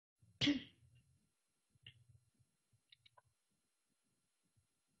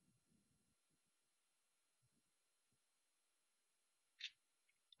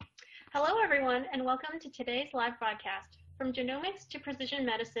Hello, everyone, and welcome to today's live broadcast, From Genomics to Precision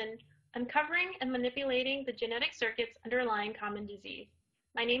Medicine, Uncovering and Manipulating the Genetic Circuits Underlying Common Disease.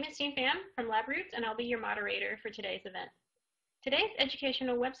 My name is Jean Pham from LabRoots, and I'll be your moderator for today's event. Today's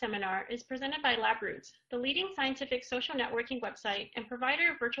educational web seminar is presented by LabRoots, the leading scientific social networking website and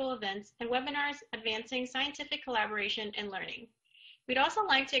provider of virtual events and webinars advancing scientific collaboration and learning. We'd also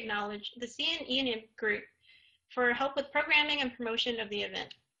like to acknowledge the CNE group for help with programming and promotion of the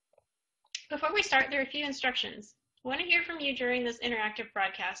event. Before we start, there are a few instructions. We want to hear from you during this interactive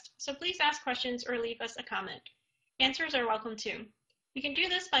broadcast, so please ask questions or leave us a comment. Answers are welcome too. You can do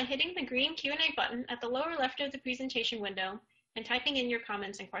this by hitting the green Q&A button at the lower left of the presentation window and typing in your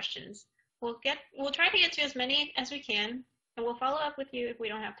comments and questions. We'll try to get to as many as we can, and we'll follow up with you if we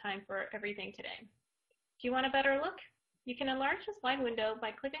don't have time for everything today. If you want a better look, you can enlarge the slide window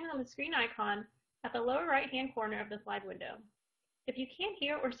by clicking on the screen icon at the lower right-hand corner of the slide window. If you can't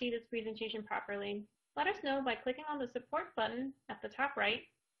hear or see this presentation properly, let us know by clicking on the support button at the top right,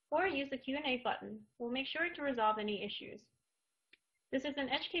 or use the Q&A button. We'll make sure to resolve any issues. This is an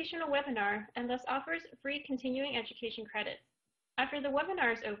educational webinar and thus offers free continuing education credits. After the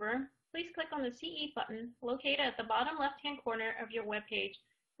webinar is over, please click on the CE button located at the bottom left-hand corner of your web page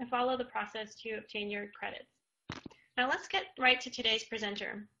and follow the process to obtain your credits. Now let's get right to today's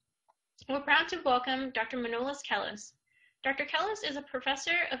presenter. We're proud to welcome Dr. Manolis Kellis. Dr. Kellis is a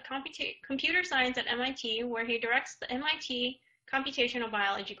professor of computer science at MIT, where he directs the MIT Computational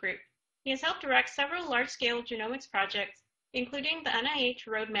Biology Group. He has helped direct several large-scale genomics projects, including the NIH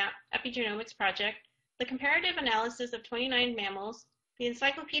Roadmap Epigenomics Project, the comparative analysis of 29 mammals, the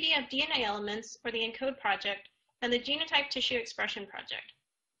Encyclopedia of DNA Elements, or the ENCODE Project, and the Genotype Tissue Expression Project.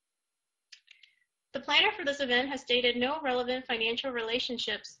 The planner for this event has stated no relevant financial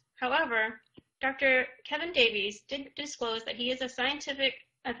relationships. However, Dr. Kevin Davies did disclose that he is a scientific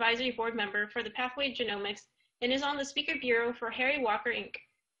advisory board member for the Pathway Genomics and is on the speaker bureau for Harry Walker Inc.,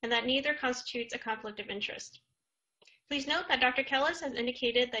 and that neither constitutes a conflict of interest. Please note that Dr. Kellis has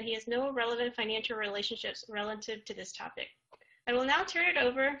indicated that he has no relevant financial relationships relative to this topic. I will now turn it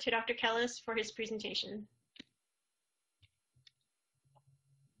over to Dr. Kellis for his presentation.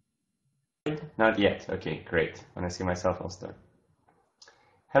 Not yet. Okay, great. When I see myself, I'll start.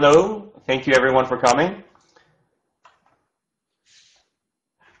 Hello, thank you everyone for coming.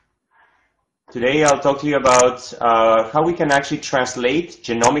 Today I'll talk to you about how we can actually translate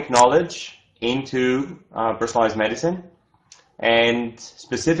genomic knowledge into personalized medicine, and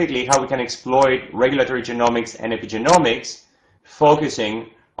specifically how we can exploit regulatory genomics and epigenomics,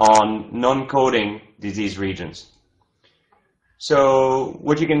 focusing on non-coding disease regions. So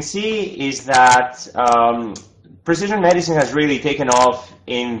what you can see is that precision medicine has really taken off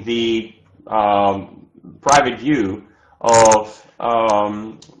in the private view of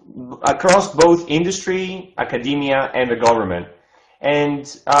across both industry, academia, and the government. And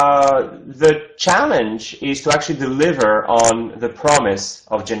the challenge is to actually deliver on the promise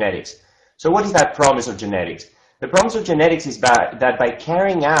of genetics. So what is that promise of genetics? The promise of genetics is that by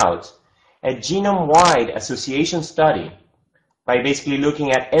carrying out a genome-wide association study, by basically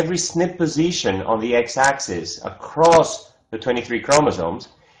looking at every SNP position on the x-axis across the 23 chromosomes,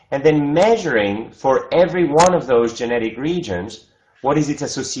 and then measuring for every one of those genetic regions what is its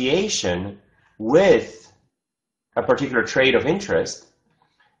association with a particular trait of interest,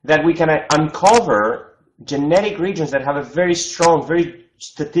 that we can uncover genetic regions that have a very strong, very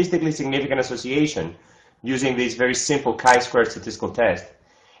statistically significant association using this very simple chi-squared statistical test.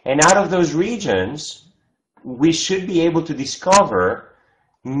 And out of those regions, we should be able to discover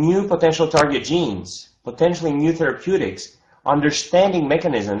new potential target genes, potentially new therapeutics, understanding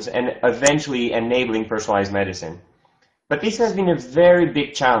mechanisms, and eventually enabling personalized medicine. But this has been a very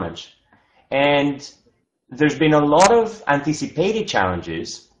big challenge. And there's been a lot of anticipated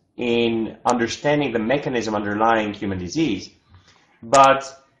challenges in understanding the mechanism underlying human disease. But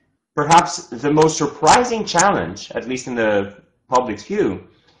perhaps the most surprising challenge, at least in the public's view,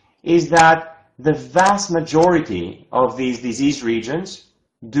 is that the vast majority of these disease regions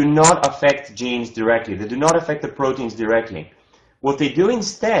do not affect genes directly. They do not affect the proteins directly. What they do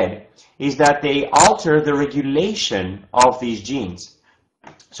instead is that they alter the regulation of these genes.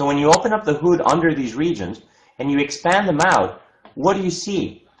 So when you open up the hood under these regions and you expand them out, what do you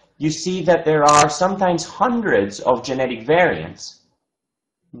see? You see that there are sometimes hundreds of genetic variants,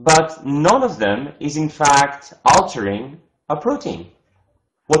 but none of them is in fact altering a protein.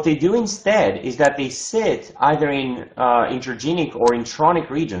 What they do instead is that they sit either in intergenic or intronic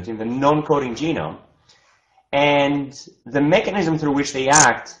regions in the non-coding genome, and the mechanism through which they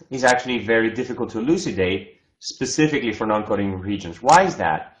act is actually very difficult to elucidate, specifically for non-coding regions. Why is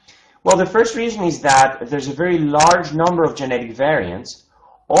that? Well, the first reason is that there's a very large number of genetic variants,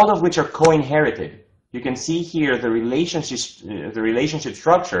 all of which are co-inherited. You can see here the relationship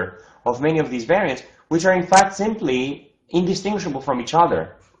structure of many of these variants, which are in fact simply indistinguishable from each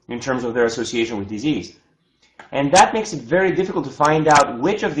other in terms of their association with disease. And that makes it very difficult to find out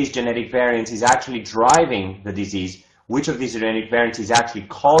which of these genetic variants is actually driving the disease, which of these genetic variants is actually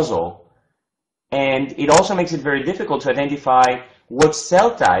causal. And it also makes it very difficult to identify what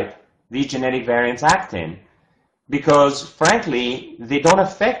cell type these genetic variants act in, because frankly, they don't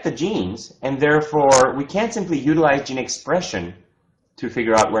affect the genes, and therefore we can't simply utilize gene expression to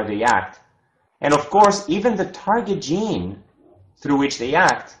figure out where they act. And of course, even the target gene through which they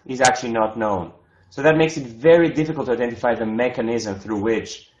act is actually not known. So that makes it very difficult to identify the mechanism through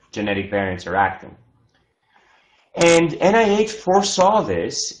which genetic variants are acting. And NIH foresaw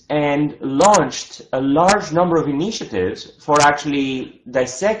this and launched a large number of initiatives for actually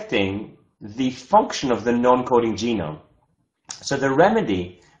dissecting the function of the non-coding genome. So the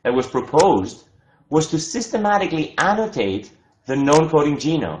remedy that was proposed was to systematically annotate the non-coding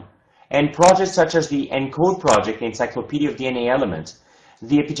genome. And projects such as the ENCODE project, the Encyclopedia of DNA Elements,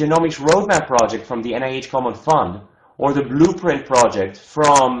 the Epigenomics Roadmap project from the NIH Common Fund, or the Blueprint project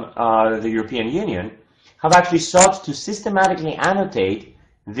from the European Union, have actually sought to systematically annotate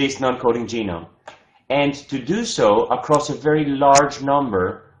this non-coding genome, and to do so across a very large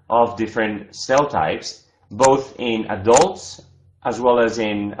number of different cell types, both in adults as well as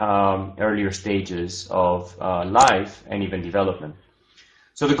in earlier stages of life and even development.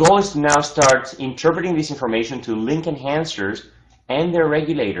 So the goal is to now start interpreting this information to link enhancers and their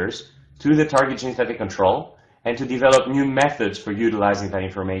regulators to the target genes that they control, and to develop new methods for utilizing that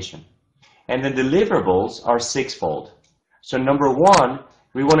information. And the deliverables are sixfold. So number one,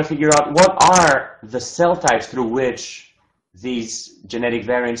 we want to figure out what are the cell types through which these genetic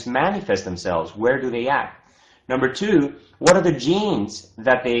variants manifest themselves. Where do they act? Number two, what are the genes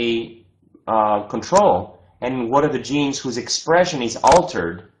that they control, and what are the genes whose expression is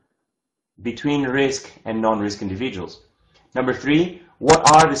altered between risk and non-risk individuals? Number three, what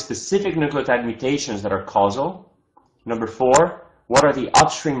are the specific nucleotide mutations that are causal? Number four, what are the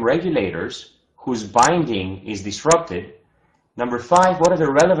upstream regulators whose binding is disrupted? Number five, what are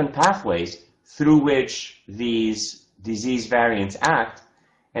the relevant pathways through which these disease variants act?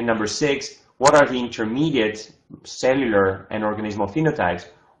 And number six, what are the intermediate cellular and organismal phenotypes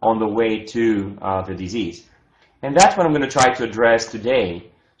on the way to the disease? And that's what I'm going to try to address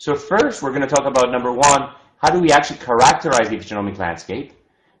today. So first, we're going to talk about, number one, how do we actually characterize the epigenomic landscape?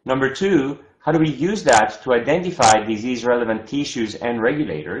 Number two, how do we use that to identify disease-relevant tissues and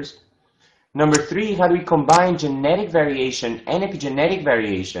regulators? Number three, how do we combine genetic variation and epigenetic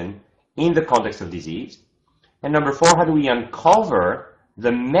variation in the context of disease? And number four, how do we uncover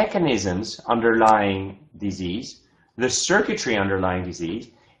the mechanisms underlying disease, the circuitry underlying disease,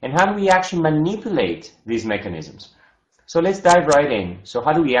 and how do we actually manipulate these mechanisms? So let's dive right in. So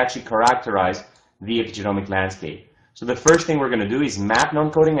how do we actually characterize the epigenomic landscape? So the first thing we're going to do is map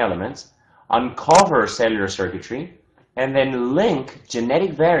non-coding elements, uncover cellular circuitry, and then link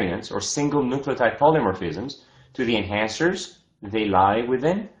genetic variants or single nucleotide polymorphisms to the enhancers they lie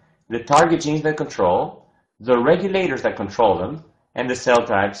within, the target genes that control, the regulators that control them, and the cell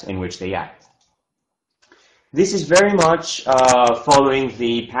types in which they act. This is very much following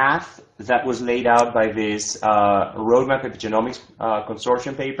the path that was laid out by this Roadmap Epigenomics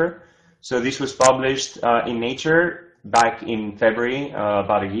Consortium paper. So this was published in Nature back in February,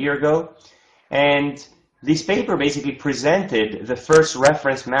 about a year ago. And this paper basically presented the first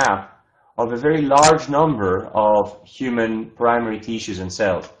reference map of a very large number of human primary tissues and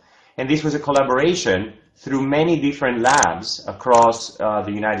cells. And this was a collaboration through many different labs across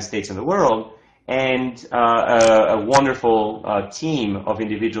the United States and the world, and a wonderful team of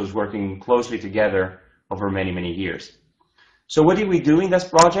individuals working closely together over many, many years. So what did we do in this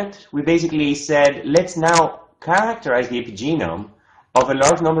project? We basically said, let's now characterize the epigenome of a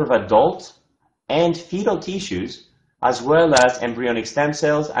large number of adult and fetal tissues, as well as embryonic stem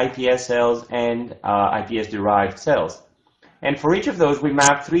cells, iPS cells, and iPS-derived cells. And for each of those, we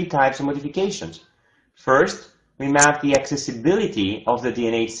mapped three types of modifications. First, we mapped the accessibility of the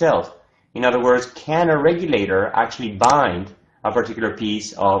DNA itself. In other words, can a regulator actually bind a particular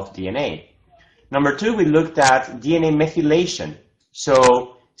piece of DNA? Number two, we looked at DNA methylation.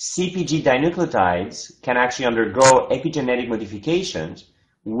 So CpG dinucleotides can actually undergo epigenetic modifications,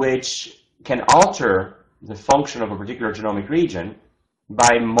 which can alter the function of a particular genomic region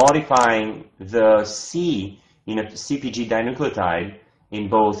by modifying the C in a CpG dinucleotide in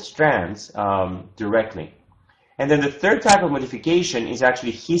both strands directly. And then the third type of modification is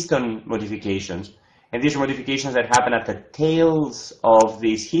actually histone modifications. And these are modifications that happen at the tails of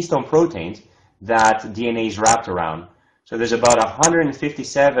these histone proteins that DNA is wrapped around. So there's about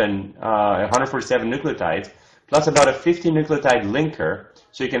 147 nucleotides, plus about a 50 nucleotide linker.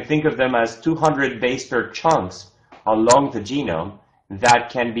 So you can think of them as 200 base pair chunks along the genome that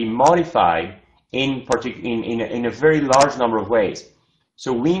can be modified in a very large number of ways.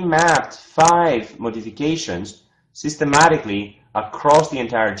 So we mapped 5 modifications systematically across the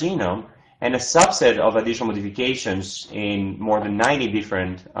entire genome, and a subset of additional modifications in more than 90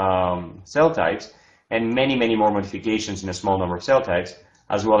 different cell types, and many, many more modifications in a small number of cell types,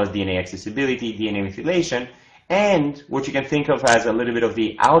 as well as DNA accessibility, DNA methylation, and what you can think of as a little bit of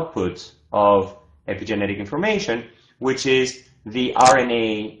the output of epigenetic information, which is the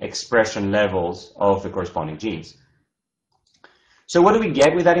RNA expression levels of the corresponding genes. So what do we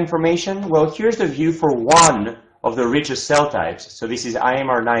get with that information? Well, here's the view for one of the richest cell types. So this is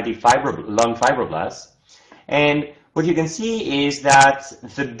IMR90 lung fibroblasts. And what you can see is that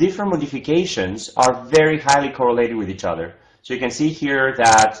the different modifications are very highly correlated with each other. So you can see here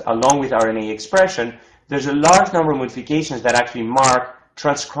that along with RNA expression, there's a large number of modifications that actually mark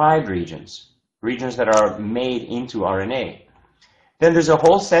transcribed regions, regions that are made into RNA. Then there's a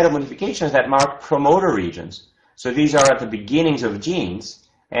whole set of modifications that mark promoter regions. So these are at the beginnings of genes,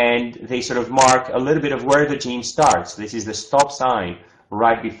 and they sort of mark a little bit of where the gene starts. This is the stop sign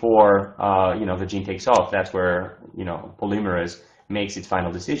right before the gene takes off. That's where polymerase makes its final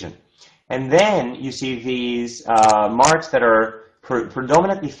decision. And then you see these marks that are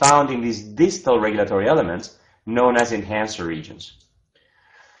predominantly found in these distal regulatory elements known as enhancer regions.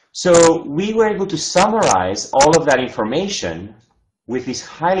 So we were able to summarize all of that information with these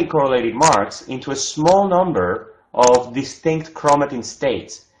highly correlated marks into a small number of distinct chromatin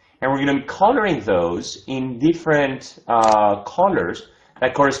states. And we're going to be coloring those in different colors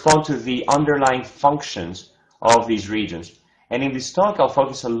that correspond to the underlying functions of these regions. And in this talk, I'll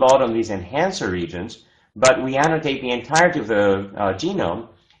focus a lot on these enhancer regions, but we annotate the entirety of the genome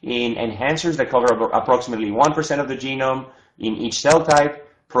in enhancers that cover approximately 1% of the genome in each cell type,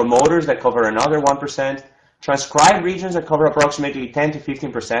 promoters that cover another 1%, transcribed regions that cover approximately 10 to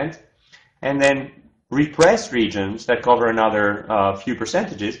 15%, and then repressed regions that cover another few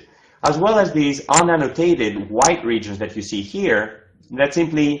percentages, as well as these unannotated white regions that you see here that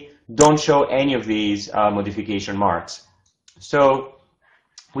simply don't show any of these modification marks. So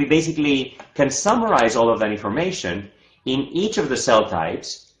we basically can summarize all of that information in each of the cell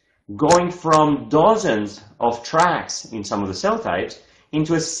types, going from dozens of tracks in some of the cell types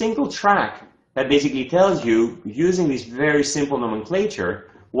into a single track that basically tells you, using this very simple nomenclature,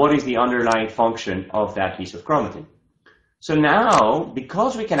 what is the underlying function of that piece of chromatin. So now,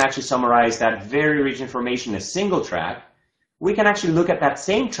 because we can actually summarize that very rich information in a single track, we can actually look at that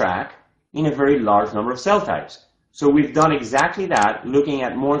same track in a very large number of cell types. So we've done exactly that, looking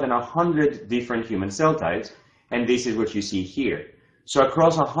at more than 100 different human cell types, and this is what you see here. So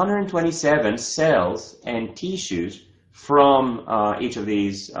across 127 cells and tissues from each of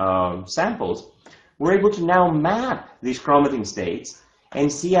these samples, we're able to now map these chromatin states and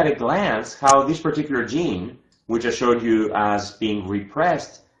see at a glance how this particular gene, which I showed you as being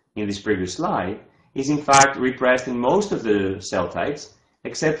repressed in this previous slide, is in fact repressed in most of the cell types,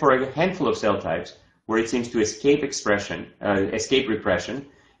 except for a handful of cell types where it seems to escape repression.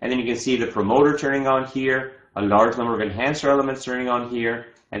 And then you can see the promoter turning on here, a large number of enhancer elements turning on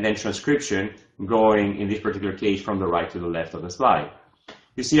here, and then transcription going, in this particular case, from the right to the left of the slide.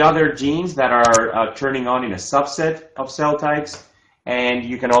 You see other genes that are turning on in a subset of cell types, and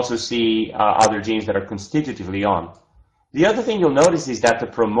you can also see other genes that are constitutively on. The other thing you'll notice is that the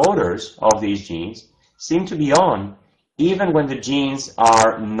promoters of these genes seem to be on even when the genes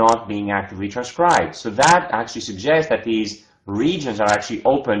are not being actively transcribed. So that actually suggests that these regions are actually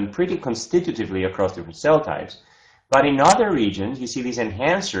open pretty constitutively across different cell types. But in other regions, you see these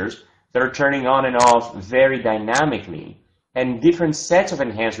enhancers that are turning on and off very dynamically, and different sets of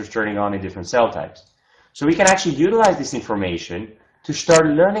enhancers turning on in different cell types. So we can actually utilize this information to start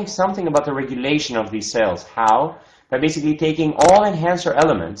learning something about the regulation of these cells. How? By basically taking all enhancer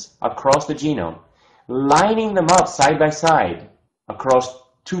elements across the genome, lining them up side by side across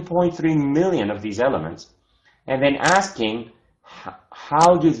 2.3 million of these elements, and then asking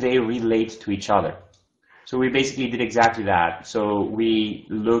how do they relate to each other. So we basically did exactly that. So we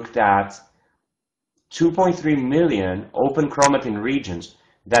looked at 2.3 million open chromatin regions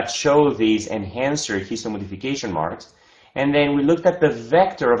that show these enhancer histone modification marks, and then we looked at the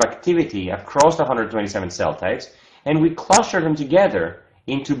vector of activity across the 127 cell types, and we clustered them together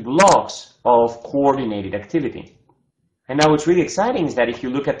into blocks of coordinated activity. And now what's really exciting is that if you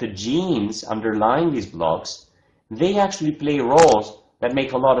look at the genes underlying these blocks, they actually play roles that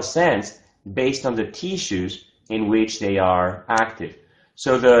make a lot of sense based on the tissues in which they are active.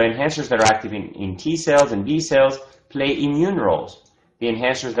 So the enhancers that are active in T cells and B cells play immune roles. The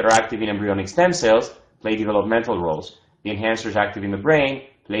enhancers that are active in embryonic stem cells play developmental roles. The enhancers active in the brain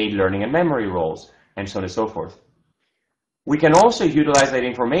play learning and memory roles, and so on and so forth. We can also utilize that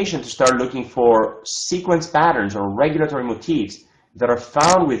information to start looking for sequence patterns or regulatory motifs that are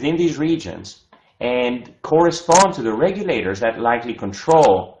found within these regions and correspond to the regulators that likely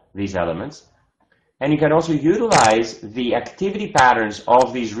control these elements. And you can also utilize the activity patterns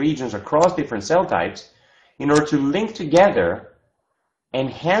of these regions across different cell types in order to link together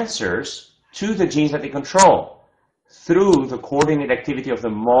enhancers to the genes that they control through the coordinated activity of the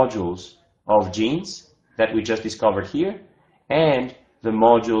modules of genes that we just discovered here and the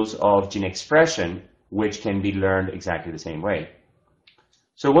modules of gene expression, which can be learned exactly the same way.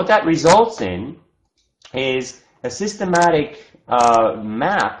 So what that results in is a systematic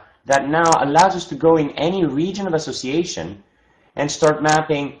map that now allows us to go in any region of association and start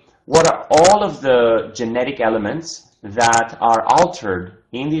mapping what are all of the genetic elements that are altered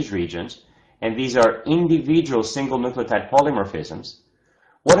in these regions, and these are individual single nucleotide polymorphisms.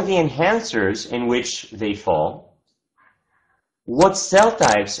 What are the enhancers in which they fall? What cell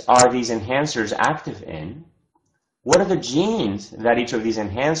types are these enhancers active in? What are the genes that each of these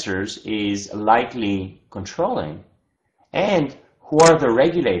enhancers is likely controlling? And who are the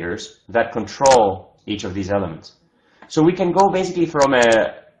regulators that control each of these elements? So we can go basically from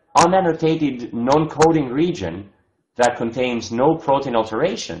an unannotated non-coding region that contains no protein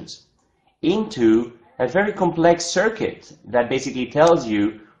alterations into a very complex circuit that basically tells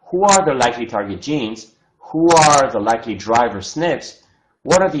you who are the likely target genes, who are the likely driver SNPs,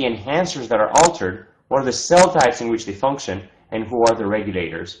 what are the enhancers that are altered, what are the cell types in which they function, and who are the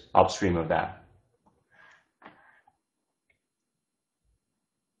regulators upstream of that.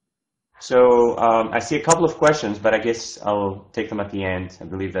 So I see a couple of questions, but I guess I'll take them at the end. I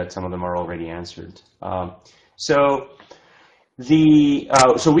believe that some of them are already answered. So we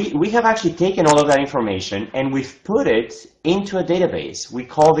have actually taken all of that information and we've put it into a database. We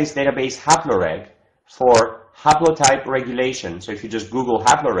call this database haploreg for haplotype regulation. So if you just Google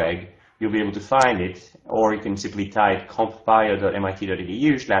haploreg, you'll be able to find it, or you can simply type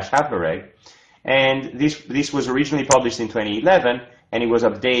compbio.mit.edu/haploreg. And this was originally published in 2011, and it was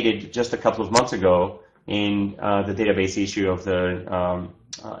updated just a couple of months ago in the database issue of the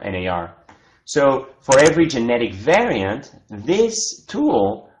NAR. So for every genetic variant, this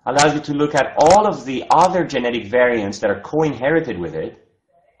tool allows you to look at all of the other genetic variants that are co-inherited with it,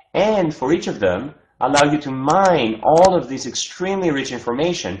 and for each of them, allow you to mine all of this extremely rich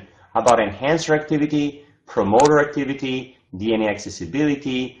information about enhancer activity, promoter activity, DNA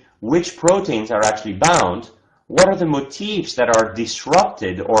accessibility, which proteins are actually bound, what are the motifs that are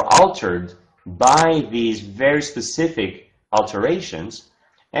disrupted or altered by these very specific alterations,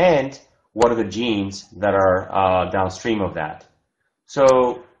 and what are the genes that are downstream of that.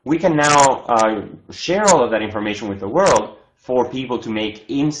 So we can now share all of that information with the world for people to make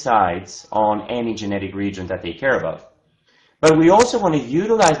insights on any genetic region that they care about. But we also want to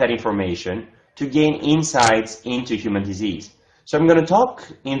utilize that information to gain insights into human disease. So I'm going to talk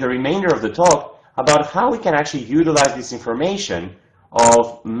in the remainder of the talk about how we can actually utilize this information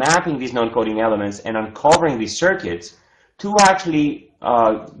of mapping these non-coding elements and uncovering these circuits to actually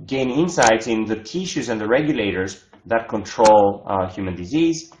gain insights in the tissues and the regulators that control human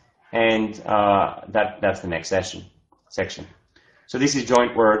disease, and that's the next section. So this is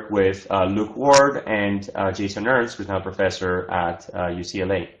joint work with Luke Ward and Jason Ernst, who's now a professor at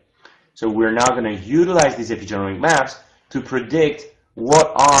UCLA. So we're now going to utilize these epigenomic maps to predict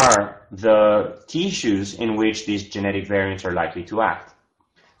what are the tissues in which these genetic variants are likely to act.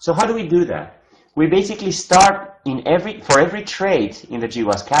 So how do we do that? We basically start for every trait in the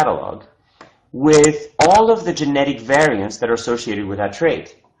GWAS catalog with all of the genetic variants that are associated with that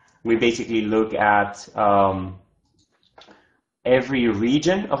trait. We basically look at every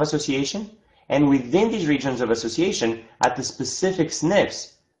region of association, and within these regions of association at the specific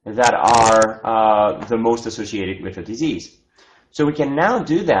SNPs that are the most associated with the disease. So we can now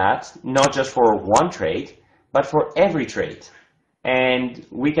do that not just for one trait, but for every trait. And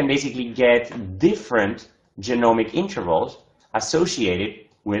we can basically get different genomic intervals associated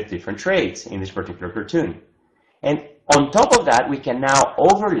with different traits in this particular cartoon. And on top of that, we can now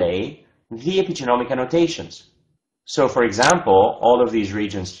overlay the epigenomic annotations. So for example, all of these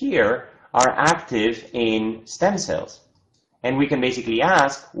regions here are active in stem cells. And we can basically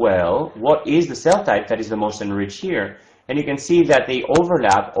ask, well, what is the cell type that is the most enriched here? And you can see that they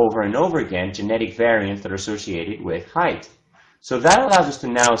overlap over and over again genetic variants that are associated with height. So that allows us to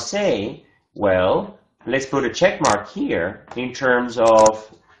now say, well, let's put a check mark here in terms of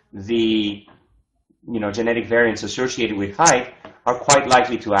the genetic variants associated with height are quite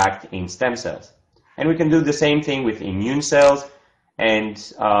likely to act in stem cells. And we can do the same thing with immune cells and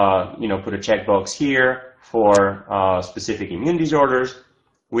put a checkbox here for specific immune disorders.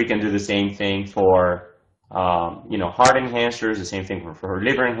 We can do the same thing for heart enhancers, the same thing for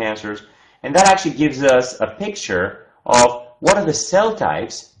liver enhancers. And that actually gives us a picture of what are the cell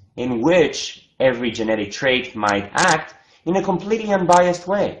types in which every genetic trait might act in a completely unbiased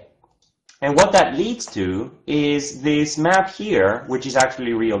way. And what that leads to is this map here, which is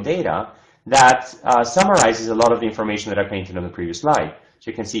actually real data, that summarizes a lot of the information that I painted on the previous slide. So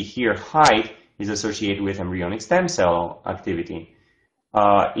you can see here height is associated with embryonic stem cell activity.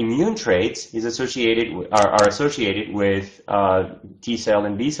 Immune traits are associated with T cell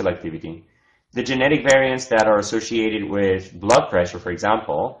and B cell activity. The genetic variants that are associated with blood pressure, for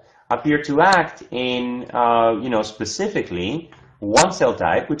example, appear to act in specifically one cell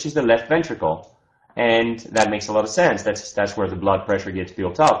type, which is the left ventricle. And that makes a lot of sense. That's where the blood pressure gets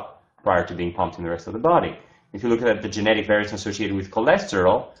built up prior to being pumped in the rest of the body. If you look at the genetic variants associated with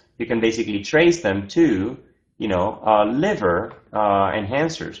cholesterol, you can basically trace them to liver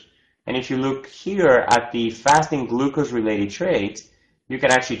enhancers. And if you look here at the fasting glucose-related traits, you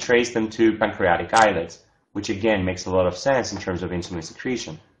can actually trace them to pancreatic islets, which again makes a lot of sense in terms of insulin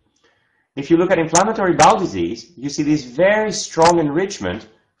secretion. If you look at inflammatory bowel disease, you see this very strong enrichment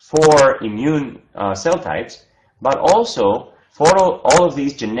for immune cell types, but also for all of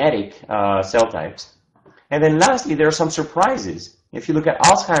these genetic cell types. And then lastly, there are some surprises. If you look at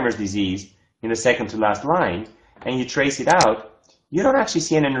Alzheimer's disease in the second to last line, and you trace it out, you don't actually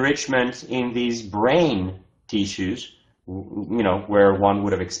see an enrichment in these brain tissues, where one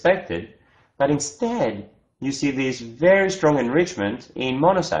would have expected, but instead you see this very strong enrichment in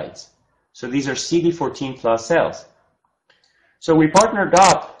monocytes. So these are CD14 plus cells. So we partnered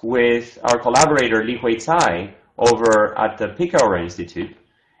up with our collaborator Li Hui Tsai over at the Picauer Institute,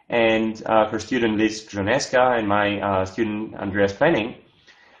 and her student Liz Groneska and my student Andreas Plenning.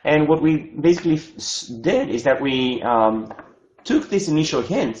 And what we basically did is that we took this initial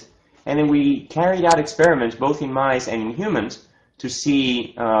hint and then we carried out experiments both in mice and in humans to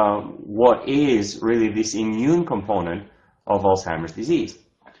see what is really this immune component of Alzheimer's disease.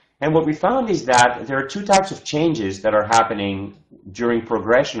 And what we found is that there are two types of changes that are happening during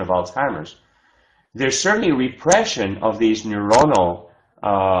progression of Alzheimer's. There's certainly repression of these neuronal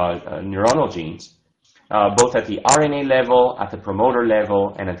genes, both at the RNA level, at the promoter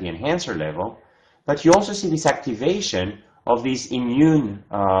level, and at the enhancer level. But you also see this activation of these immune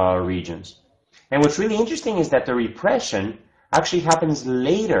regions. And what's really interesting is that the repression actually happens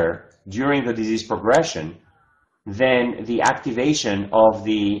later during the disease progression than the activation of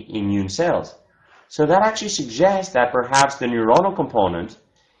the immune cells. So that actually suggests that perhaps the neuronal component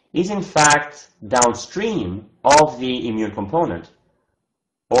is in fact downstream of the immune component.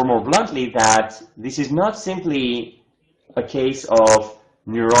 Or more bluntly, that this is not simply a case of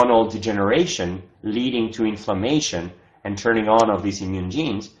neuronal degeneration leading to inflammation and turning on of these immune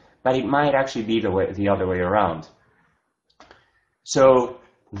genes, but it might actually be the other way around. So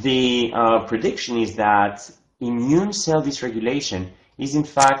the prediction is that immune cell dysregulation is in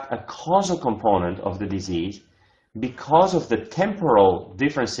fact a causal component of the disease because of the temporal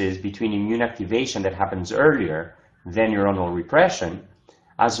differences between immune activation that happens earlier than neuronal repression,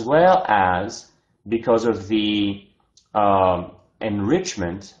 as well as because of the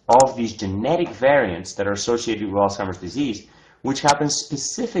enrichment of these genetic variants that are associated with Alzheimer's disease, which happens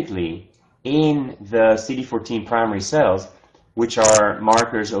specifically in the CD14 primary cells, which are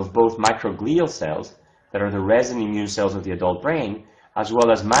markers of both microglial cells, that are the resident immune cells of the adult brain, as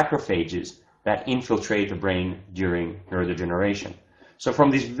well as macrophages that infiltrate the brain during neurodegeneration. So from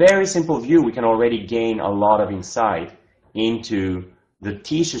this very simple view, we can already gain a lot of insight into the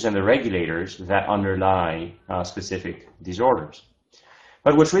tissues and the regulators that underlie specific disorders.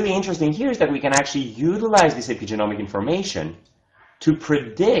 But what's really interesting here is that we can actually utilize this epigenomic information to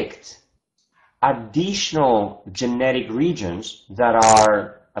predict additional genetic regions that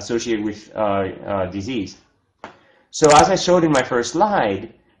are associated with disease. So as I showed in my first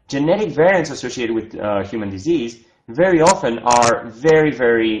slide, genetic variants associated with human disease very often are very,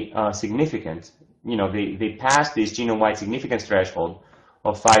 very significant. They pass this genome-wide significance threshold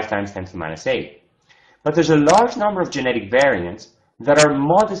of 5 times 10 to the minus 8. But there's a large number of genetic variants that are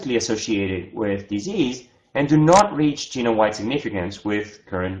modestly associated with disease, and do not reach genome-wide significance with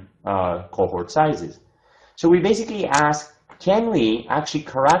current cohort sizes. So we basically ask, can we actually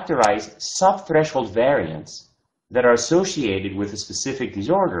characterize sub-threshold variants that are associated with a specific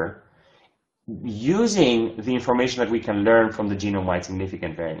disorder using the information that we can learn from the genome-wide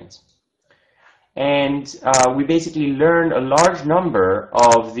significant variants? And we basically learned a large number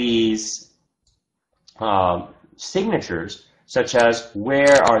of these signatures, such as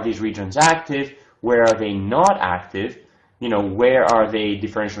where are these regions active, where are they not active, where are they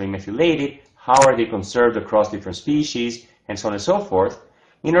differentially methylated, how are they conserved across different species, and so on and so forth,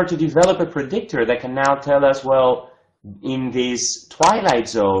 in order to develop a predictor that can now tell us, well, in this twilight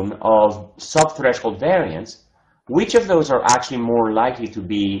zone of sub-threshold variants, which of those are actually more likely to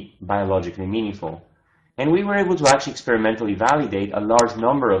be biologically meaningful? And we were able to actually experimentally validate a large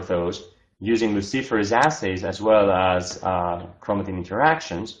number of those using luciferase assays as well as chromatin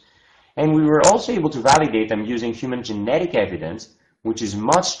interactions. And we were also able to validate them using human genetic evidence, which is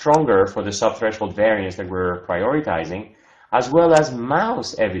much stronger for the sub-threshold variants that we're prioritizing, as well as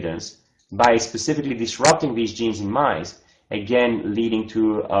mouse evidence by specifically disrupting these genes in mice, again leading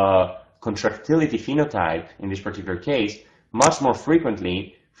to a contractility phenotype, in this particular case, much more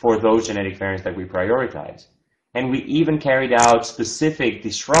frequently for those genetic variants that we prioritize. And we even carried out specific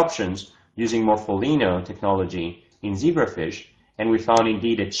disruptions using morpholino technology in zebrafish, and we found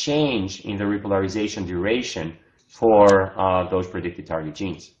indeed a change in the repolarization duration for those predicted target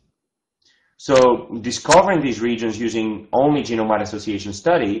genes. So discovering these regions using only genome-wide association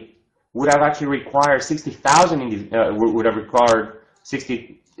study would have actually required 140,000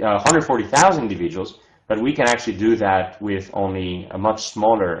 individuals, but we can actually do that with only a much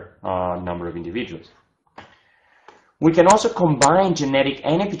smaller number of individuals. We can also combine genetic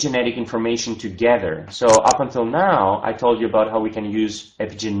and epigenetic information together. So up until now, I told you about how we can use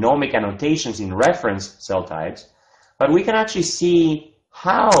epigenomic annotations in reference cell types, but we can actually see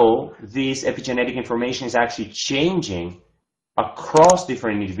how this epigenetic information is actually changing across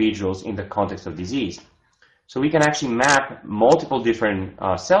different individuals in the context of disease. So we can actually map multiple different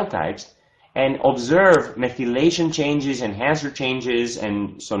cell types and observe methylation changes, enhancer changes,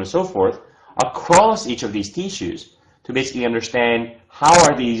 and so on and so forth across each of these tissues to basically understand how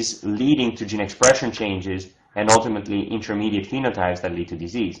are these leading to gene expression changes and ultimately intermediate phenotypes that lead to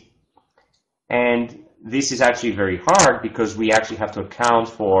disease. And this is actually very hard because we actually have to account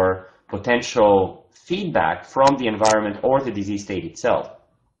for potential feedback from the environment or the disease state itself.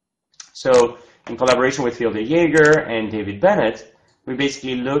 So in collaboration with Phil DeJager and David Bennett, we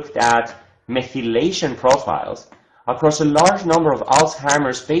basically looked at methylation profiles across a large number of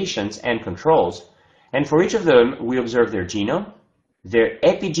Alzheimer's patients and controls. And for each of them, we observed their genome, their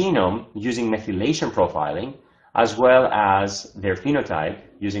epigenome using methylation profiling, as well as their phenotype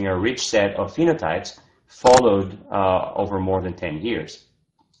using a rich set of phenotypes followed over more than 10 years.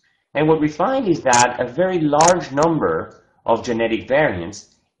 And what we find is that a very large number of genetic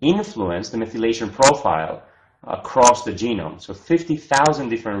variants influence the methylation profile across the genome. So 50,000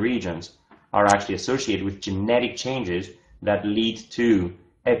 different regions are actually associated with genetic changes that lead to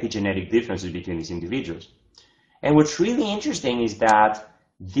epigenetic differences between these individuals. And what's really interesting is that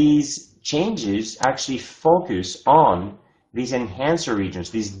these changes actually focus on these enhancer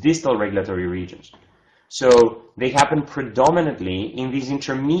regions, these distal regulatory regions. So they happen predominantly in these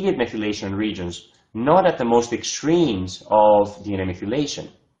intermediate methylation regions, not at the most extremes of DNA methylation.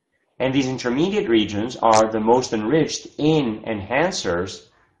 And these intermediate regions are the most enriched in enhancers,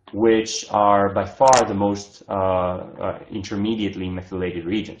 which are by far the most intermediately methylated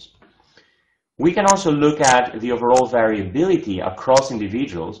regions. We can also look at the overall variability across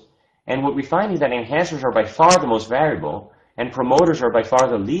individuals, and what we find is that enhancers are by far the most variable, and promoters are by far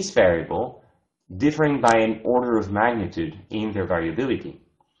the least variable, differing by an order of magnitude in their variability.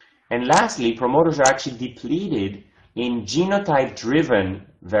 And lastly, promoters are actually depleted in genotype-driven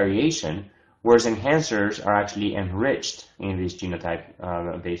variation, whereas enhancers are actually enriched in this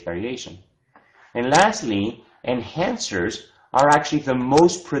genotype-based variation. And lastly, enhancers are actually the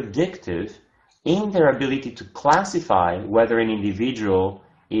most predictive in their ability to classify whether an individual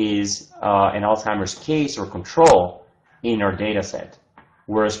is an Alzheimer's case or control in our data set,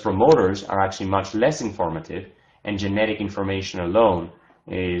 whereas promoters are actually much less informative, and genetic information alone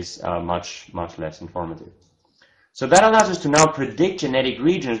is much less informative. So that allows us to now predict genetic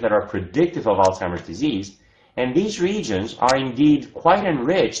regions that are predictive of Alzheimer's disease, and these regions are indeed quite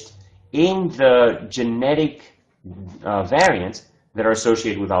enriched in the genetic variants that are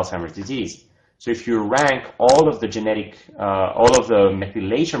associated with Alzheimer's disease. So if you rank all of the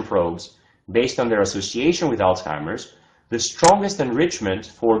methylation probes based on their association with Alzheimer's, the strongest enrichment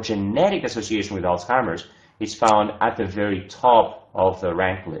for genetic association with Alzheimer's is found at the very top of the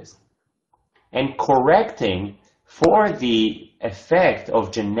rank list. And correcting for the effect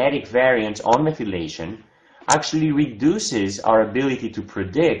of genetic variants on methylation actually reduces our ability to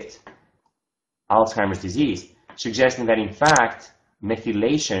predict Alzheimer's disease, suggesting that in fact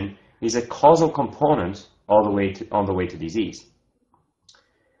methylation is a causal component on the way to disease.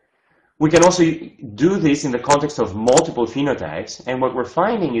 We can also do this in the context of multiple phenotypes, and what we're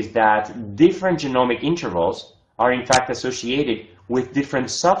finding is that different genomic intervals are in fact associated with different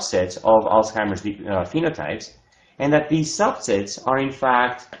subsets of Alzheimer's phenotypes, and that these subsets are in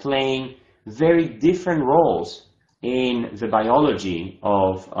fact playing very different roles in the biology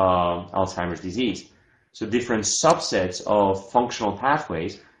of Alzheimer's disease. So different subsets of functional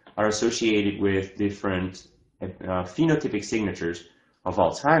pathways are associated with different phenotypic signatures of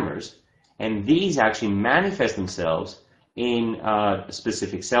Alzheimer's, and these actually manifest themselves in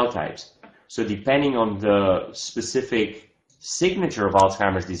specific cell types. So depending on the specific signature of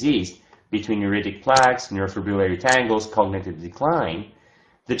Alzheimer's disease, between neuritic plaques, neurofibrillary tangles, cognitive decline,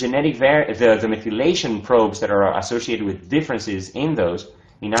 the methylation probes that are associated with differences in those,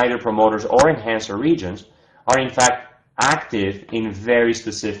 in either promoters or enhancer regions, are in fact active in very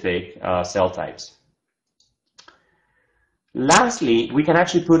specific cell types. Lastly, we can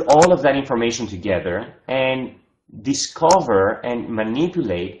actually put all of that information together and discover and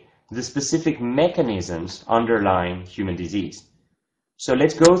manipulate the specific mechanisms underlying human disease. So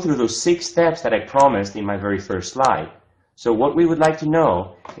let's go through those 6 steps that I promised in my very first slide. So what we would like to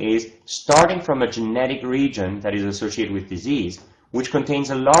know is, starting from a genetic region that is associated with disease, which contains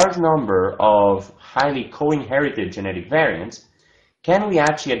a large number of highly co-inherited genetic variants, can we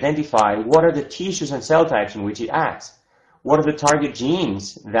actually identify what are the tissues and cell types in which it acts? What are the target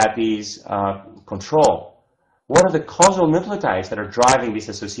genes that these control? What are the causal nucleotides that are driving this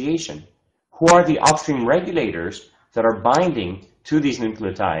association? Who are the upstream regulators that are binding to these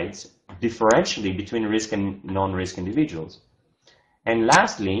nucleotides differentially between risk and non-risk individuals? And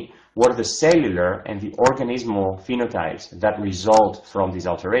lastly, what are the cellular and the organismal phenotypes that result from these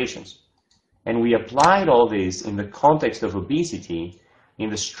alterations? And we applied all this in the context of obesity in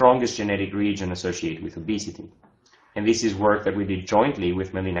the strongest genetic region associated with obesity. And this is work that we did jointly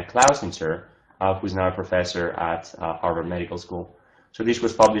with Melina Clausenser, who's now a professor at Harvard Medical School. So this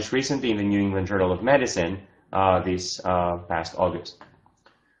was published recently in the New England Journal of Medicine this past August.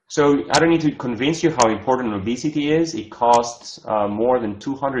 So I don't need to convince you how important obesity is. It costs more than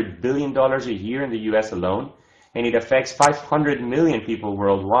 $200 billion a year in the US alone, and it affects 500 million people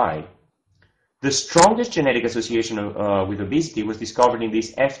worldwide. The strongest genetic association with obesity was discovered in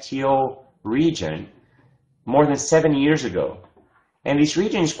this FTO region more than 7 years ago. And this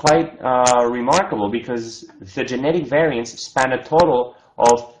region is quite remarkable because the genetic variants span a total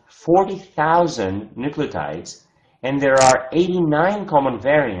of 40,000 nucleotides, and there are 89 common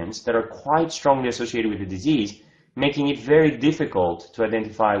variants that are quite strongly associated with the disease, making it very difficult to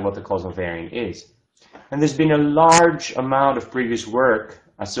identify what the causal variant is. And there's been a large amount of previous work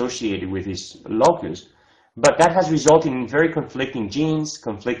associated with this locus, but that has resulted in very conflicting genes,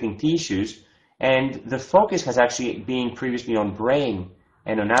 conflicting tissues, and the focus has actually been previously on brain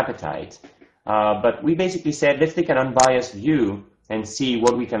and on appetite. But we basically said, let's take an unbiased view and see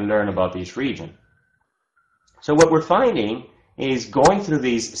what we can learn about this region. So what we're finding is, going through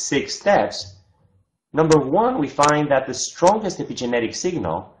these 6 steps, number 1, we find that the strongest epigenetic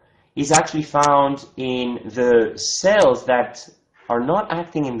signal is actually found in the cells that are not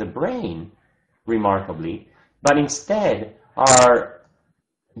acting in the brain, remarkably, but instead are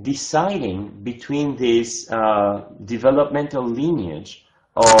deciding between this developmental lineage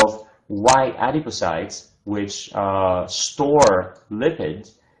of white adipocytes, which store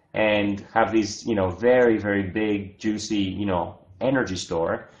lipids and have these, very, very big, juicy, energy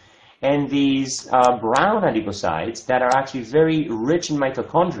store, and these brown adipocytes that are actually very rich in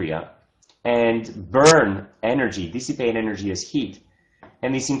mitochondria and burn energy, dissipate energy as heat.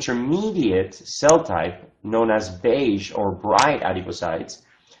 And this intermediate cell type, known as beige or bright adipocytes,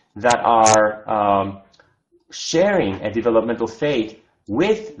 that are sharing a developmental fate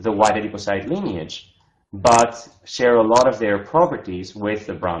with the white adipocyte lineage, but share a lot of their properties with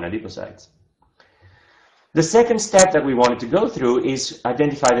the brown adipocytes. The second step that we wanted to go through is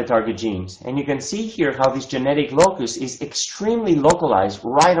identify the target genes. And you can see here how this genetic locus is extremely localized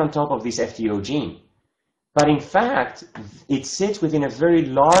right on top of this FTO gene. But in fact, it sits within a very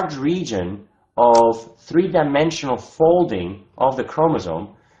large region of 3-dimensional folding of the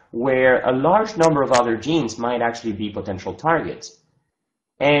chromosome, where a large number of other genes might actually be potential targets.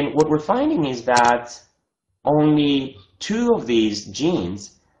 And what we're finding is that only 2 of these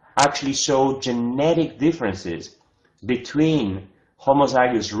genes actually show genetic differences between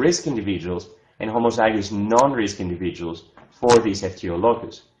homozygous risk individuals and homozygous non-risk individuals for this FTO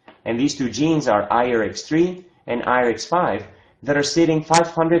locus. And these two genes are IRX3 and IRX5 that are sitting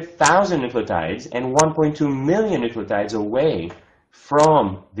 500,000 nucleotides and 1.2 million nucleotides away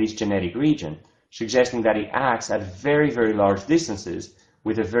from this genetic region, suggesting that it acts at very, very large distances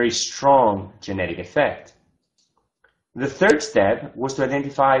with a very strong genetic effect. The third step was to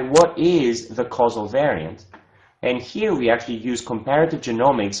identify what is the causal variant. And here we actually use comparative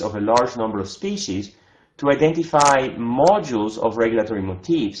genomics of a large number of species to identify modules of regulatory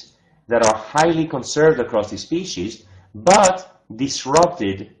motifs that are highly conserved across the species, but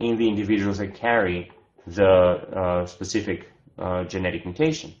disrupted in the individuals that carry the specific genetic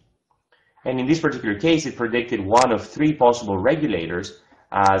mutation. And in this particular case, it predicted one of three possible regulators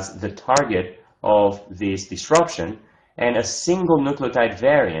as the target of this disruption, and a single nucleotide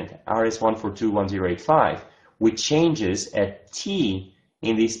variant, RS1421085, which changes a T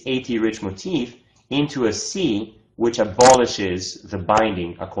in this AT-rich motif into a C, which abolishes the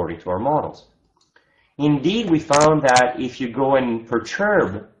binding according to our models. Indeed, we found that if you go and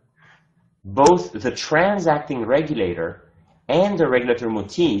perturb both the transacting regulator and the regulatory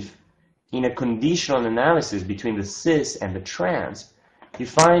motif in a conditional analysis between the cis and the trans, you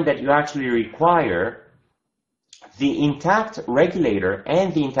find that you actually require the intact regulator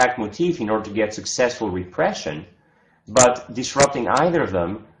and the intact motif in order to get successful repression, but disrupting either of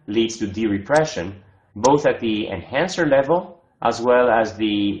them leads to de-repression, both at the enhancer level as well as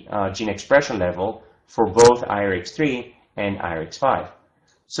the gene expression level for both IRX3 and IRX5.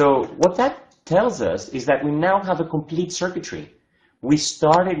 So what that tells us is that we now have a complete circuitry. We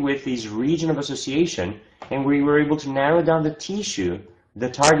started with this region of association, and we were able to narrow down the tissue, the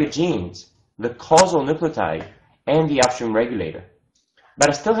target genes, the causal nucleotide, and the upstream regulator. But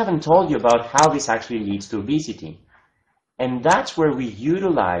I still haven't told you about how this actually leads to obesity. And that's where we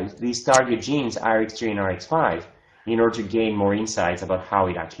utilize these target genes, IRX3 and IRX5, in order to gain more insights about how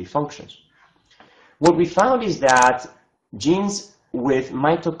it actually functions. What we found is that genes with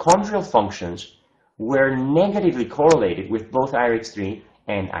mitochondrial functions were negatively correlated with both IRX3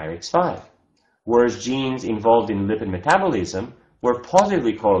 and IRX5, whereas genes involved in lipid metabolism were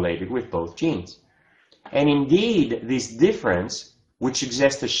positively correlated with both genes. And indeed, this difference, which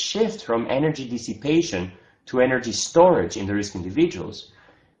suggests a shift from energy dissipation to energy storage in the risk individuals,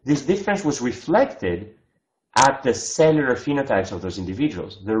 this difference was reflected at the cellular phenotypes of those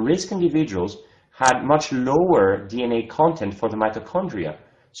individuals. The risk individuals had much lower DNA content for the mitochondria,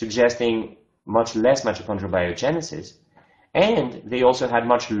 suggesting much less mitochondrial biogenesis, and they also had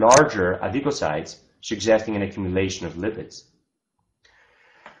much larger adipocytes, suggesting an accumulation of lipids.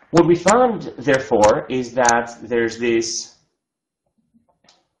 What we found, therefore, is that there's this...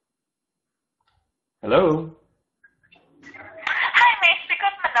 Hello? Hi, may I speak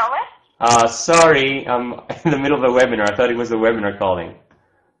with Manolis? Sorry, I'm in the middle of a webinar. I thought it was the webinar calling.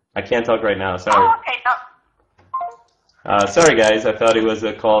 I can't talk right now, sorry. Oh, okay, no. Sorry guys, I thought it was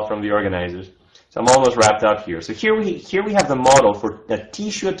a call from the organizers. So I'm almost wrapped up here. So here we have the model for the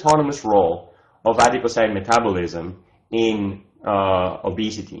tissue autonomous role of adipocyte metabolism in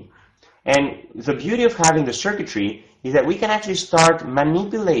obesity. And the beauty of having the circuitry is that we can actually start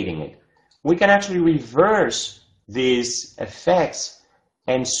manipulating it. We can actually reverse these effects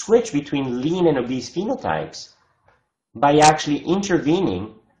and switch between lean and obese phenotypes by actually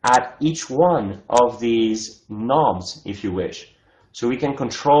intervening at each one of these knobs, if you wish. So we can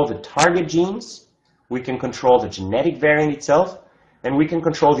control the target genes, we can control the genetic variant itself, and we can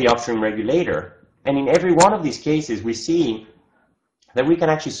control the upstream regulator. And in every one of these cases, we see that we can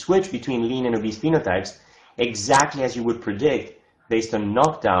actually switch between lean and obese phenotypes exactly as you would predict based on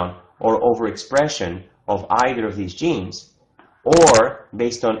knockdown or overexpression of either of these genes, or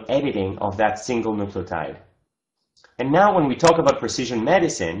based on editing of that single nucleotide. And now when we talk about precision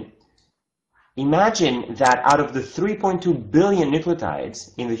medicine, imagine that out of the 3.2 billion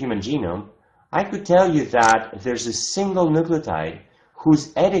nucleotides in the human genome, I could tell you that there's a single nucleotide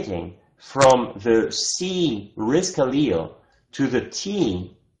whose editing from the C risk allele to the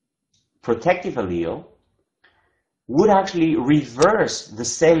T protective allele would actually reverse the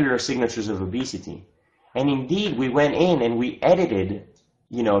cellular signatures of obesity. And indeed, we went in and we edited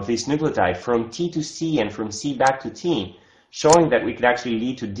this nucleotide from T to C and from C back to T, showing that we could actually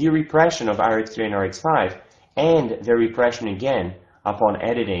lead to de-repression of IRX3 and IRX5 and their repression again upon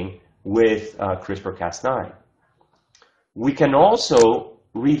editing with CRISPR-Cas9. We can also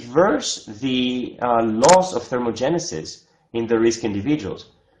reverse the loss of thermogenesis in the risk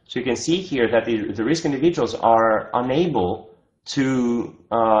individuals. So you can see here that the risk individuals are unable to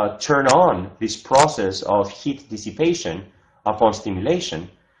turn on this process of heat dissipation upon stimulation.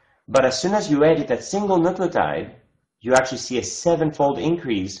 But as soon as you edit that single nucleotide, you actually see a 7-fold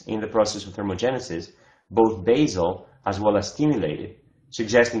increase in the process of thermogenesis, both basal as well as stimulated,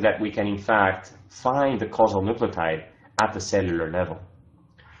 suggesting that we can in fact find the causal nucleotide at the cellular level.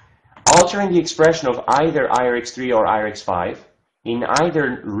 Altering the expression of either IRX3 or IRX5 in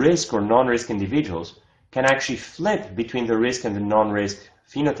either risk or non-risk individuals can actually flip between the risk and the non-risk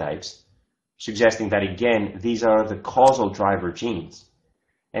phenotypes, suggesting that again, these are the causal driver genes.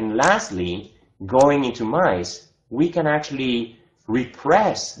 And lastly, going into mice, we can actually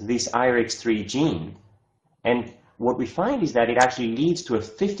repress this IRX3 gene. And what we find is that it actually leads to a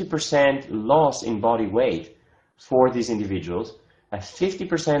 50% loss in body weight for these individuals, a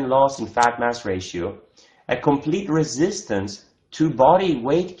 50% loss in fat mass ratio, a complete resistance to body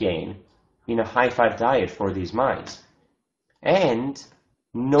weight gain in a high-fat diet for these mice, and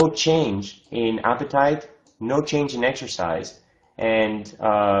no change in appetite, no change in exercise, and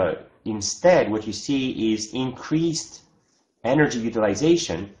instead what you see is increased energy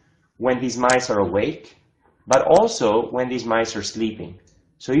utilization when these mice are awake, but also when these mice are sleeping.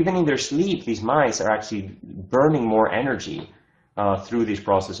 So even in their sleep, these mice are actually burning more energy through this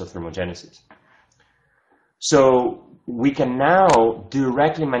process of thermogenesis. So we can now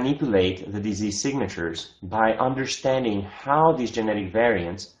directly manipulate the disease signatures by understanding how these genetic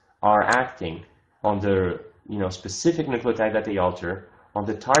variants are acting on the specific nucleotide that they alter, on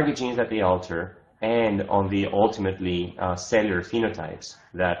the target genes that they alter, and on the ultimately cellular phenotypes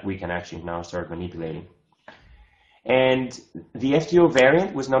that we can actually now start manipulating. And the FTO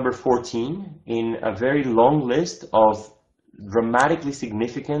variant was number 14 in a very long list of dramatically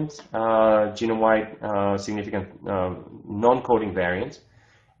significant genome-wide significant non-coding variants.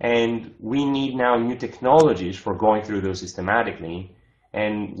 And we need now new technologies for going through those systematically.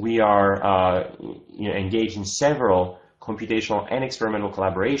 And we are engaged in several computational and experimental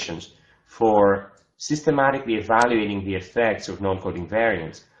collaborations for systematically evaluating the effects of non-coding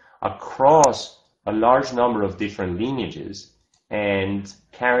variants across a large number of different lineages and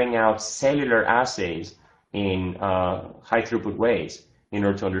carrying out cellular assays in high throughput ways in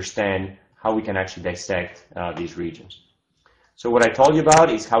order to understand how we can actually dissect these regions. So what I told you about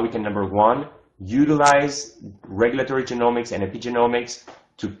is how we can, number one, utilize regulatory genomics and epigenomics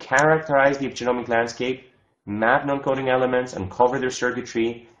to characterize the epigenomic landscape, map non-coding elements, uncover their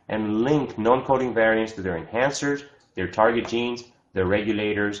circuitry, and link non-coding variants to their enhancers, their target genes, their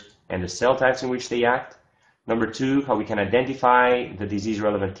regulators, and the cell types in which they act. Number two, how we can identify the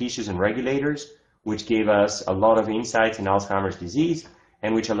disease-relevant tissues and regulators, which gave us a lot of insights in Alzheimer's disease,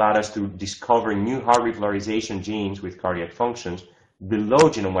 and which allowed us to discover new heart repolarization genes with cardiac functions below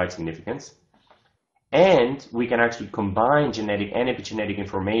genome-wide significance. And we can actually combine genetic and epigenetic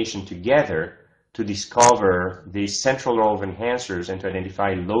information together to discover the central role of enhancers and to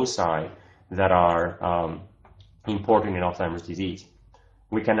identify loci that are important in Alzheimer's disease.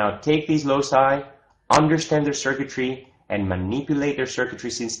 We can now take these loci, understand their circuitry, and manipulate their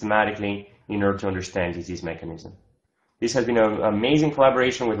circuitry systematically in order to understand disease mechanism. This has been an amazing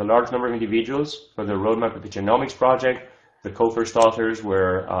collaboration with a large number of individuals for the Roadmap Epigenomics project. The co-first authors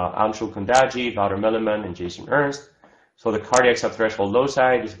were Anshul Kundaji, Wouter Milliman, and Jason Ernst. For the cardiac subthreshold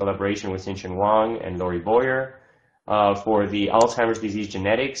loci, this collaboration with Xinchen Wang and Laurie Boyer. For the Alzheimer's disease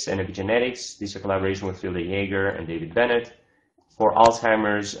genetics and epigenetics, this is a collaboration with Phil Yeager and David Bennett. For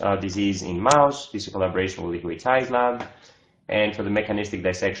Alzheimer's disease in mouse, this is a collaboration with Li Tai's lab. And for the mechanistic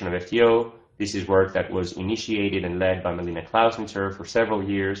dissection of FTO, this is work that was initiated and led by Melina Klausnitzer for several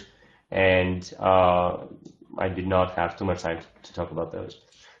years. And I did not have too much time to talk about those.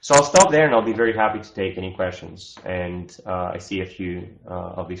 So I'll stop there and I'll be very happy to take any questions. And I see a few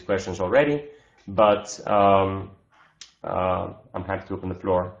of these questions already, but I'm happy to open the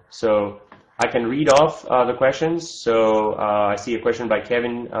floor. So I can read off the questions. So I see a question by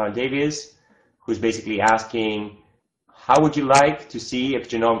Kevin Davies, who's basically asking, how would you like to see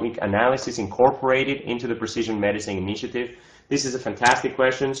epigenomic analysis incorporated into the Precision Medicine Initiative? This is a fantastic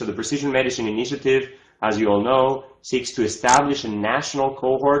question. So the Precision Medicine Initiative, as you all know, seeks to establish a national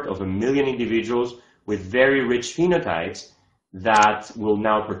cohort of 1 million individuals with very rich phenotypes that will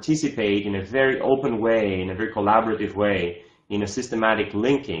now participate in a very open way, in a very collaborative way, in a systematic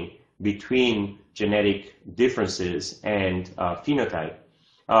linking between genetic differences and phenotype.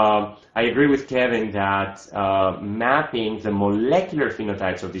 I agree with Kevin that mapping the molecular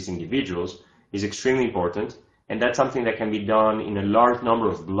phenotypes of these individuals is extremely important, and that's something that can be done in a large number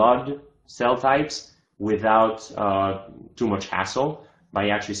of blood cell types without too much hassle, by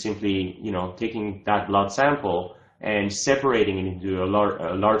actually simply taking that blood sample and separating it into a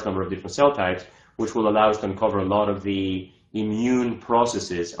large number of different cell types, which will allow us to uncover a lot of the immune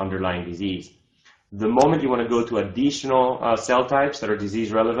processes underlying disease. The moment you want to go to additional cell types that are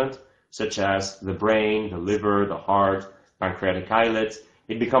disease relevant, such as the brain, the liver, the heart, pancreatic islets,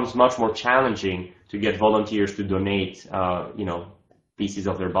 it becomes much more challenging to get volunteers to donate, pieces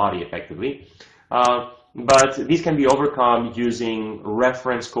of their body effectively. But these can be overcome using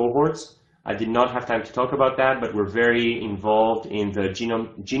reference cohorts. I did not have time to talk about that, but we're very involved in the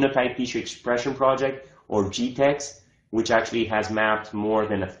Genotype Tissue Expression Project, or GTEx, which actually has mapped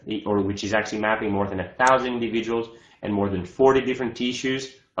which is actually mapping more than 1,000 individuals and more than 40 different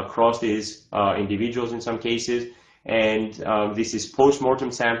tissues across these individuals in some cases. And this is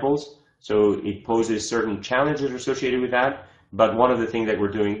post-mortem samples, so it poses certain challenges associated with that. But one of the things that we're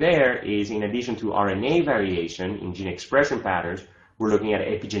doing there is, in addition to RNA variation in gene expression patterns, we're looking at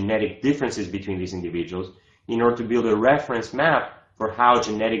epigenetic differences between these individuals in order to build a reference map for how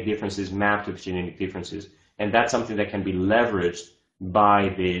genetic differences map to epigenetic differences. And that's something that can be leveraged by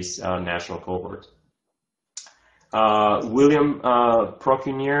this national cohort. William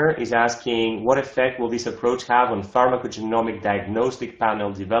Procunier is asking, what effect will this approach have on pharmacogenomic diagnostic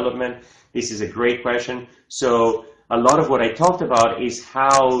panel development? This is a great question. So a lot of what I talked about is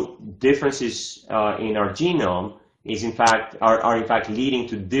how differences in our genome are in fact leading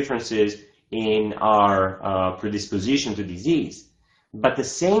to differences in our predisposition to disease. But the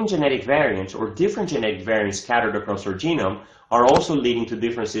same genetic variants or different genetic variants scattered across our genome are also leading to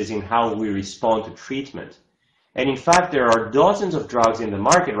differences in how we respond to treatment. And in fact, there are dozens of drugs in the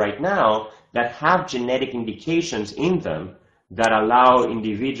market right now that have genetic indications in them that allow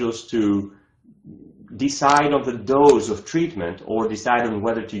individuals to decide on the dose of treatment or decide on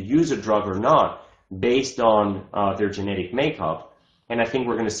whether to use a drug or not based on their genetic makeup. And I think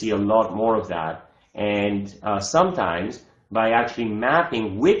we're going to see a lot more of that. And sometimes, by actually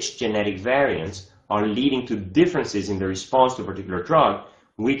mapping which genetic variants are leading to differences in the response to a particular drug,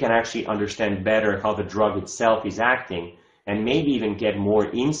 we can actually understand better how the drug itself is acting and maybe even get more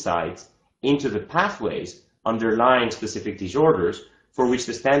insights into the pathways underlying specific disorders for which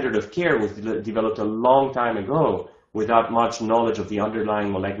the standard of care was developed a long time ago without much knowledge of the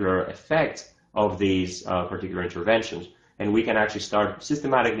underlying molecular effects of these particular interventions. And we can actually start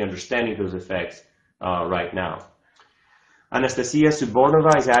systematically understanding those effects right now. Anastasia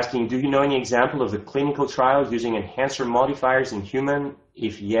Subornova is asking, do you know any example of the clinical trial using enhancer modifiers in human?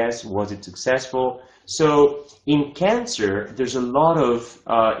 If yes, was it successful? So in cancer, there's a lot of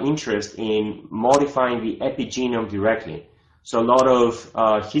interest in modifying the epigenome directly. So a lot of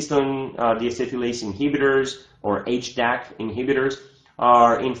histone deacetylase inhibitors or HDAC inhibitors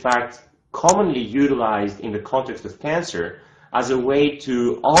are in fact commonly utilized in the context of cancer as a way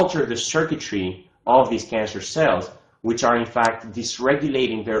to alter the circuitry of these cancer cells, which are in fact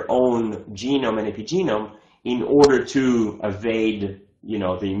dysregulating their own genome and epigenome in order to evade,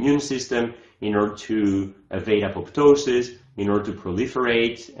 the immune system, in order to evade apoptosis, in order to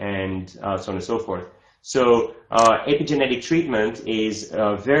proliferate, and so on and so forth. So epigenetic treatment is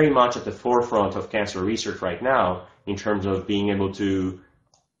very much at the forefront of cancer research right now in terms of being able to,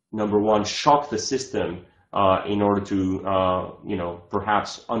 number one, shock the system in order to,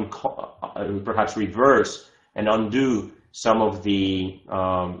 perhaps reverse and undo some of the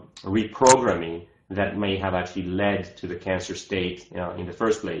reprogramming that may have actually led to the cancer state in the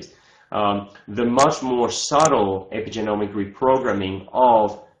first place. The much more subtle epigenomic reprogramming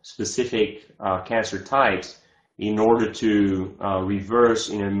of specific cancer types in order to reverse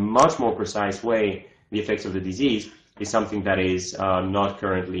in a much more precise way the effects of the disease is something that is not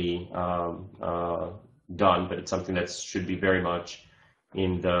currently done, but it's something that should be very much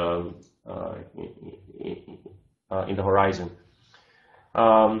in the horizon.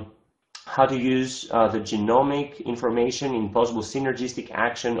 How to use the genomic information in possible synergistic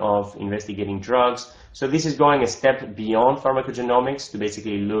action of investigating drugs. So this is going a step beyond pharmacogenomics to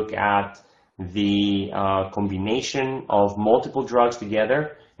basically look at the combination of multiple drugs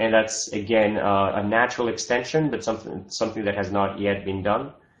together, and that's again a natural extension, but something that has not yet been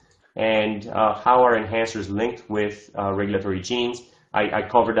done. And how are enhancers linked with regulatory genes? I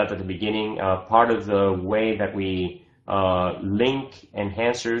covered that at the beginning. Part of the way that we link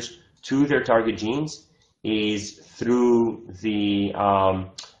enhancers to their target genes is through the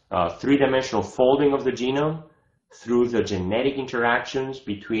three-dimensional folding of the genome, through the genetic interactions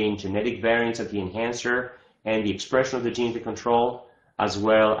between genetic variants at the enhancer and the expression of the gene to control, as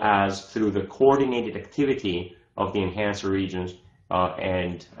well as through the coordinated activity of the enhancer regions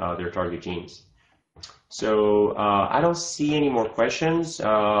and their target genes. So I don't see any more questions.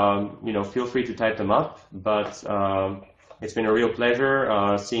 Feel free to type them up, but it's been a real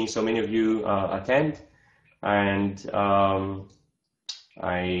pleasure seeing so many of you attend, and I'll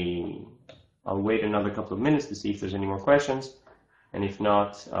wait another couple of minutes to see if there's any more questions, and if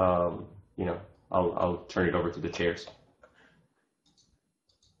not, I'll turn it over to the chairs.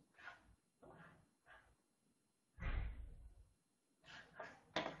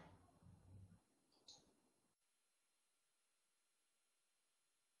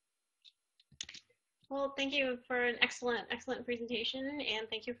 Well, thank you for an excellent presentation, and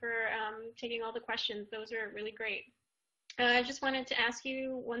thank you for taking all the questions. Those are really great. I just wanted to ask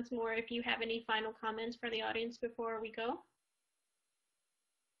you once more if you have any final comments for the audience before we go.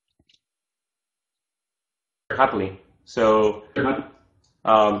 Happily. So,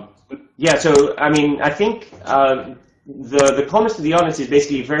 yeah, so, I mean, I think the comments to the audience is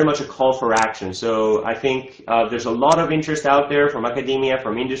basically very much a call for action. So I think there's a lot of interest out there from academia,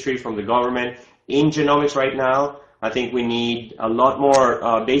 from industry, from the government in genomics right now. I think we need a lot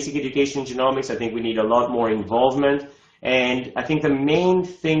more basic education in genomics. I think we need a lot more involvement. And I think the main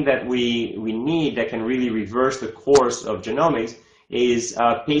thing that we need that can really reverse the course of genomics is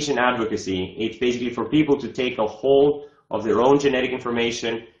patient advocacy. It's basically for people to take a hold of their own genetic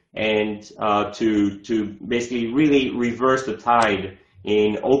information and to basically really reverse the tide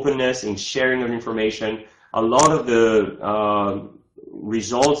in openness, in sharing of information. A lot of the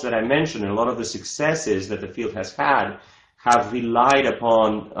results that I mentioned and a lot of the successes that the field has had have relied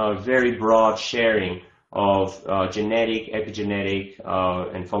upon very broad sharing of genetic, epigenetic,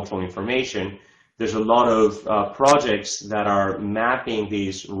 and functional information. There's a lot of projects that are mapping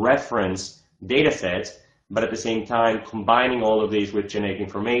these reference data sets, but at the same time combining all of these with genetic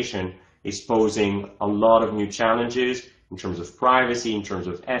information is posing a lot of new challenges in terms of privacy, in terms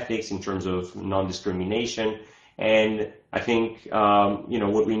of ethics, in terms of non-discrimination. And I think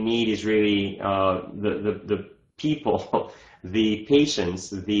what we need is really the people, the patients,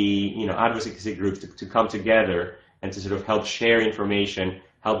 the advocacy groups to come together and to sort of help share information,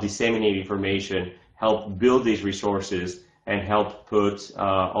 help disseminate information, help build these resources, and help put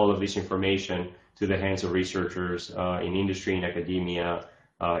all of this information to the hands of researchers in industry, in academia,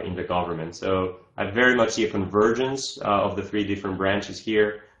 in the government. So I very much see a convergence of the three different branches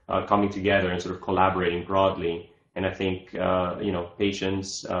here coming together and sort of collaborating broadly. And I think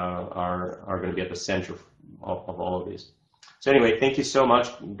patients are going to be at the center of all of this. So anyway, thank you so much,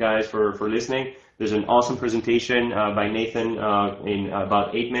 guys, for listening. There's an awesome presentation by Nathan in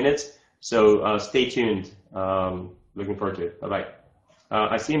about 8 minutes. So stay tuned. Looking forward to it. Bye-bye.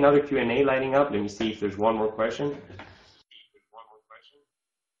 I see another Q&A lighting up. Let me see if there's one more question.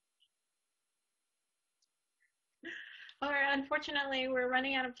 Unfortunately, we're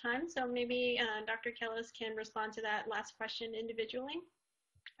running out of time, so maybe Dr. Kellis can respond to that last question individually.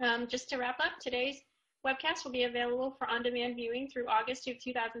 Just to wrap up, today's webcast will be available for on-demand viewing through August of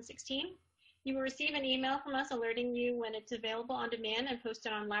 2016. You will receive an email from us alerting you when it's available on demand and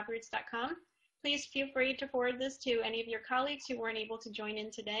posted on labroots.com. Please feel free to forward this to any of your colleagues who weren't able to join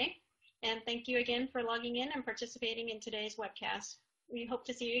in today. And thank you again for logging in and participating in today's webcast. We hope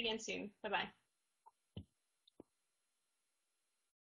to see you again soon. Bye-bye.